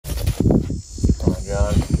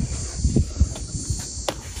God.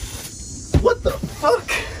 What the fuck?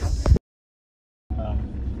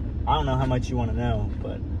 I don't know how much you want to know,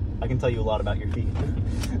 but I can tell you a lot about your feet.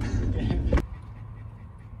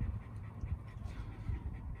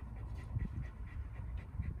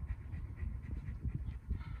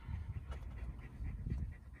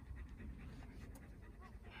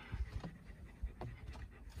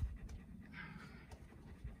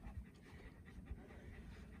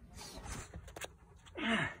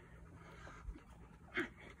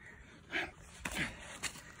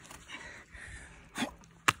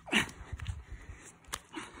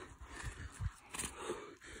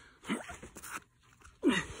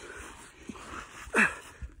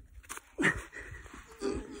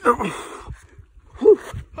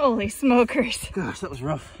 Holy smokers. Gosh, that was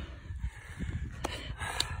rough.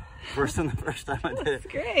 Worse than the first time I did it. That's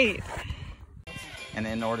great. An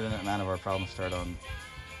inordinate amount of our problems start on,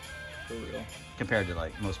 For real. compared to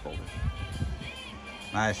like most boulders.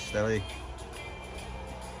 Nice, steady.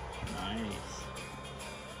 Nice.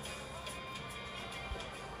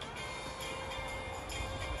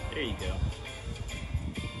 There you go.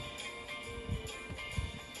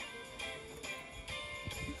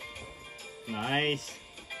 Nice.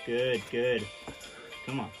 Good, good.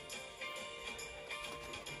 Come on.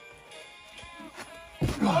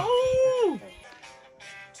 Oh!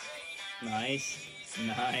 Nice.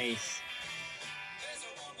 Nice.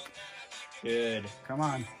 Good. Come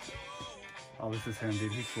on. Oh, this is him,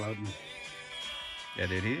 dude. He's floating. Yeah,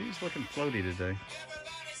 dude, he's looking floaty today.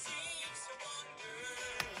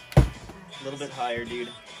 A little bit higher, dude.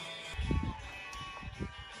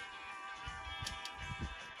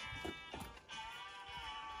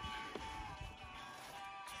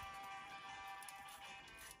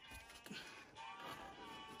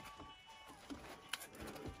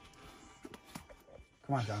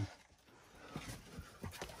 Come on, John.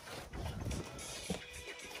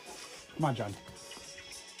 Come on, John.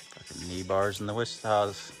 Fucking knee bars in the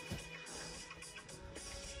Wichitas.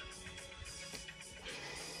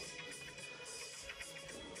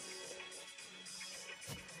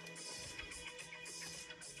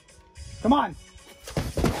 Come on.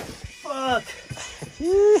 Fuck.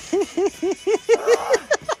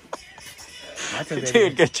 That's a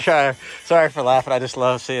Dude, good try. Sorry for laughing. I just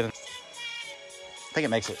love seeing it. I think it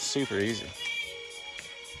makes it super easy.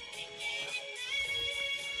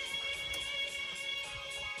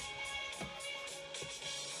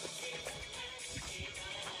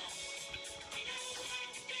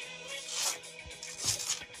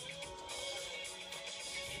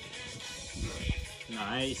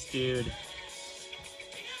 Nice, dude.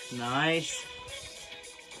 Nice.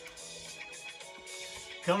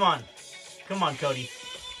 Come on. Come on, Cody.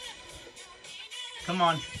 Come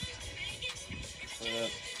on.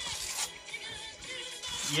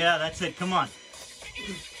 Yeah, that's it. Come on.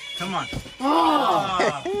 Come on.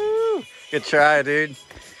 Oh! Good try, dude.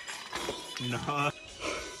 No. I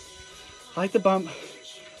like the bump. I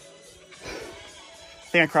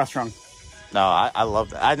think I crossed wrong. No, I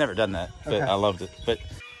loved it. I've never done that, but Okay. I loved it. But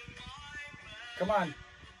Come on.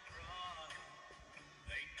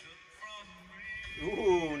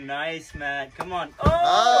 Ooh, nice, Matt. Come on. Oh!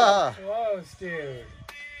 ah, Close, dude.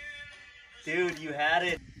 Dude, you had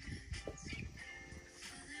it.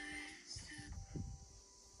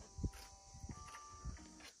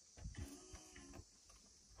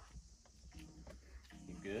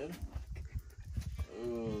 You good?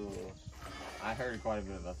 Ooh. I heard quite a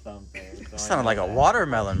bit of a thump there. So it sounded like a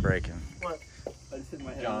watermelon breaking. What? I just hit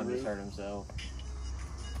my head. John just hurt himself.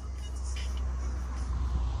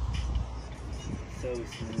 So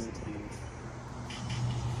smooth, dude.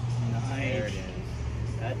 There Nice. it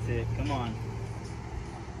is. That's it. Come on.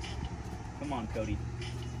 Come on, Cody.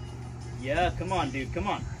 Yeah, come on, dude. Come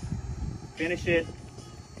on. Finish it.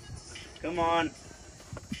 Come on.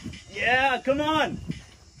 Yeah, come on.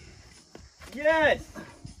 Yes.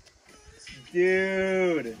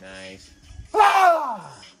 Dude. Nice.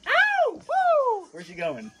 Ah! Ow! Woo! Where's she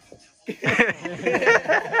going? I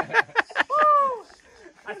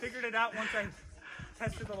figured it out once I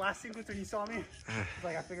tested the last sequence when you saw me. It's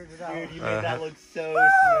like I figured it out. Dude, you made that look so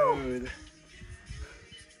smooth.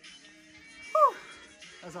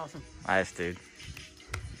 That's awesome. Nice, dude.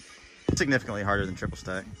 Significantly harder than triple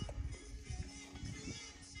stack.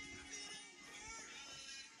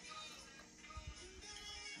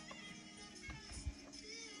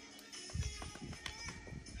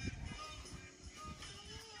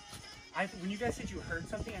 When you guys said you heard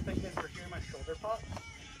something, I thought you guys were hearing my shoulder pop.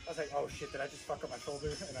 I was like, oh shit, did I just fuck up my shoulder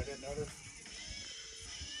and I didn't notice?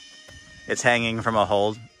 It's hanging from a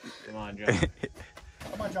hold. Come on, John.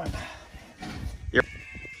 Come on, John. You're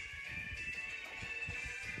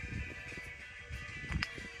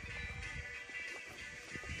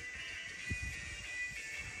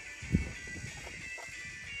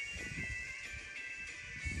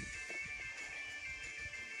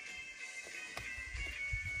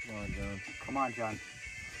Come on, John. Come on, John.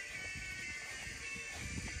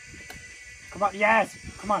 Come on, yes!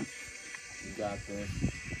 Come on. You got this.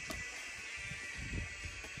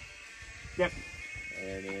 Yep.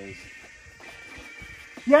 There it is.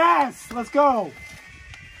 Yes! Let's go!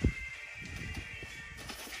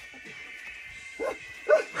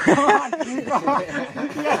 Come on! Come on.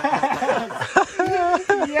 Yes!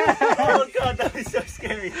 Yes! Oh god, that was so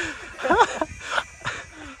scary.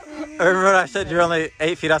 Remember when I said you're only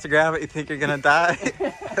 8 feet off the ground, but you think you're gonna die?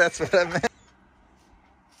 That's what I meant.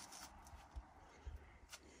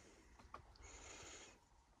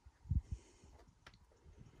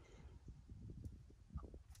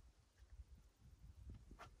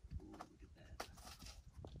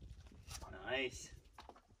 Nice.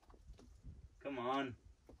 Come on.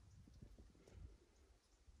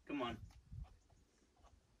 Come on.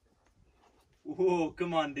 Whoa,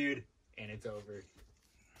 come on, dude. And it's over.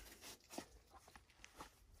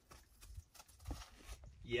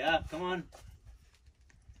 Yeah, come on.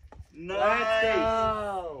 Nice. Let's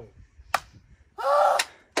go!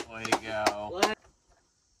 Way to go.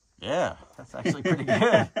 Yeah, that's actually pretty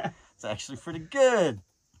good. It's actually pretty good.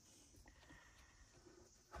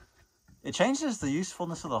 It changes the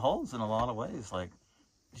usefulness of the holes in a lot of ways. Like,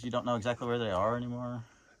 'cause you don't know exactly where they are anymore.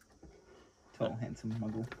 Tall, handsome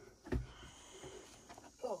muggle.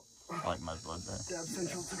 I like mudblood there. Dab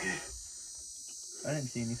Central's okay. I didn't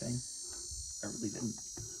see anything. I really didn't.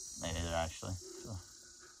 Me neither, actually. So.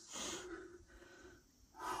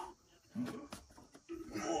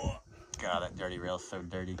 God, that dirty rail's so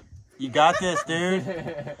dirty. You got this, dude.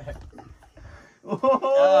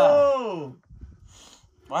 Oh!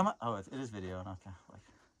 Why am I? Oh, it is video. Okay. Like,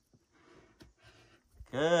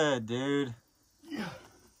 good, dude. Yeah.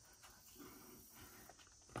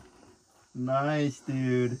 Nice,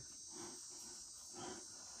 dude.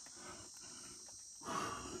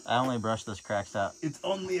 I only brushed those cracks out It's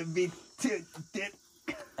only a bit.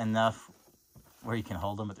 enough where you can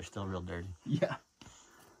hold them, but they're still real dirty. Yeah.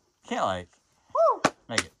 Can't like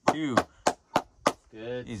make it too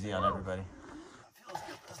Good. easy on everybody.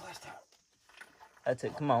 That's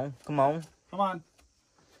it. Come on. Come on. Come on.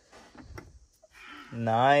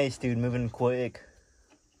 Nice, dude. Moving quick.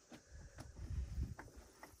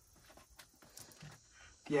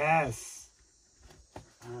 Yes.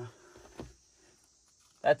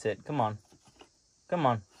 That's it. Come on. Come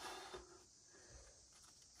on.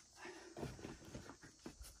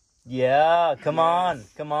 Yeah. Come on.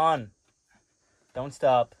 Come on. Don't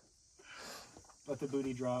stop. Let the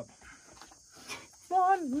booty drop.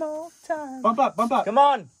 One more time. Bump up, bump up. Come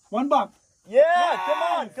on. One bump. Yeah. Yes. Come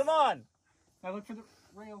on. Come on. Now look for the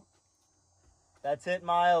rail. That's it,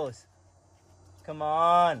 Miles. Come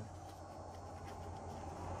on.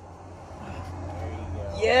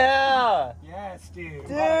 Yeah. Yes, dude.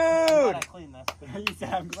 Dude. I'm glad I cleaned that. You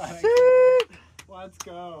said I'm glad I Sick. Let's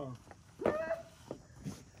go.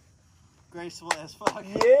 Graceful as fuck.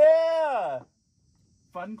 Yeah.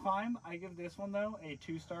 Fun climb. I give this one, though, a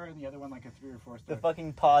 2-star and the other one like a 3 or 4-star. The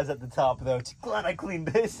fucking pause at the top, though. Glad I cleaned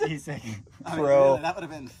this. He's sick. I mean, Pro. really, that would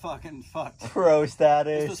have been fucking fucked. Pro This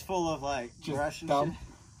status. was full of like Just brush and dumb.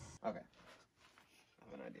 shit. Okay.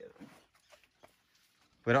 I have an idea.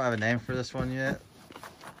 We don't have a name for this one yet,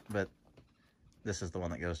 but this is the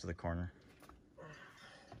one that goes to the corner.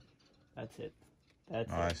 That's it. That's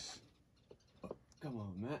it. Nice. Come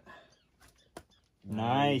on, Matt.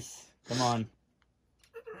 Nice. Come on.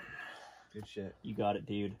 Good shit. You got it,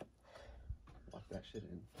 dude. Lock that shit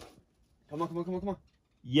in. Come on, come on, come on, come on.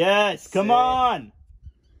 Yes. Come Sick. on.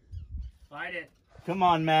 Fight it. Come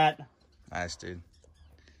on, Matt. Nice, dude.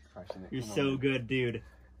 Crushing it. You're Come so on. good, dude.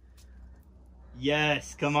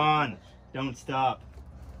 Yes. Come on. Don't stop.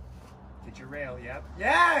 Get your rail, yep.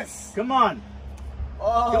 Yes! Come on.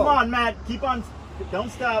 Oh. Come on, Matt. Keep on. Don't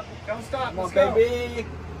stop. Don't stop. Come on, Let's go. baby.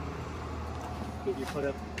 Get your foot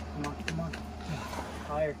up. Come on. Come on.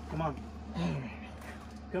 Higher. Come on.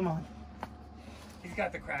 Come on. He's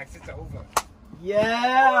got the cracks. It's over.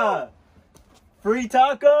 Yeah. Free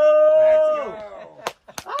taco. Let's go.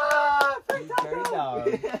 Ah, free You dirty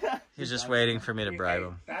dog. He's just waiting for me to bribe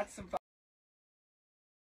him. That's some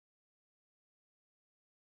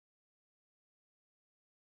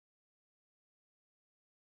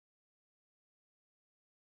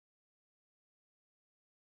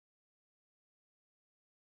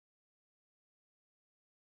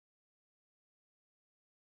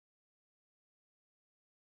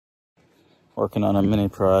Working on a mini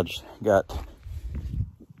project. Got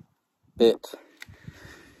bit.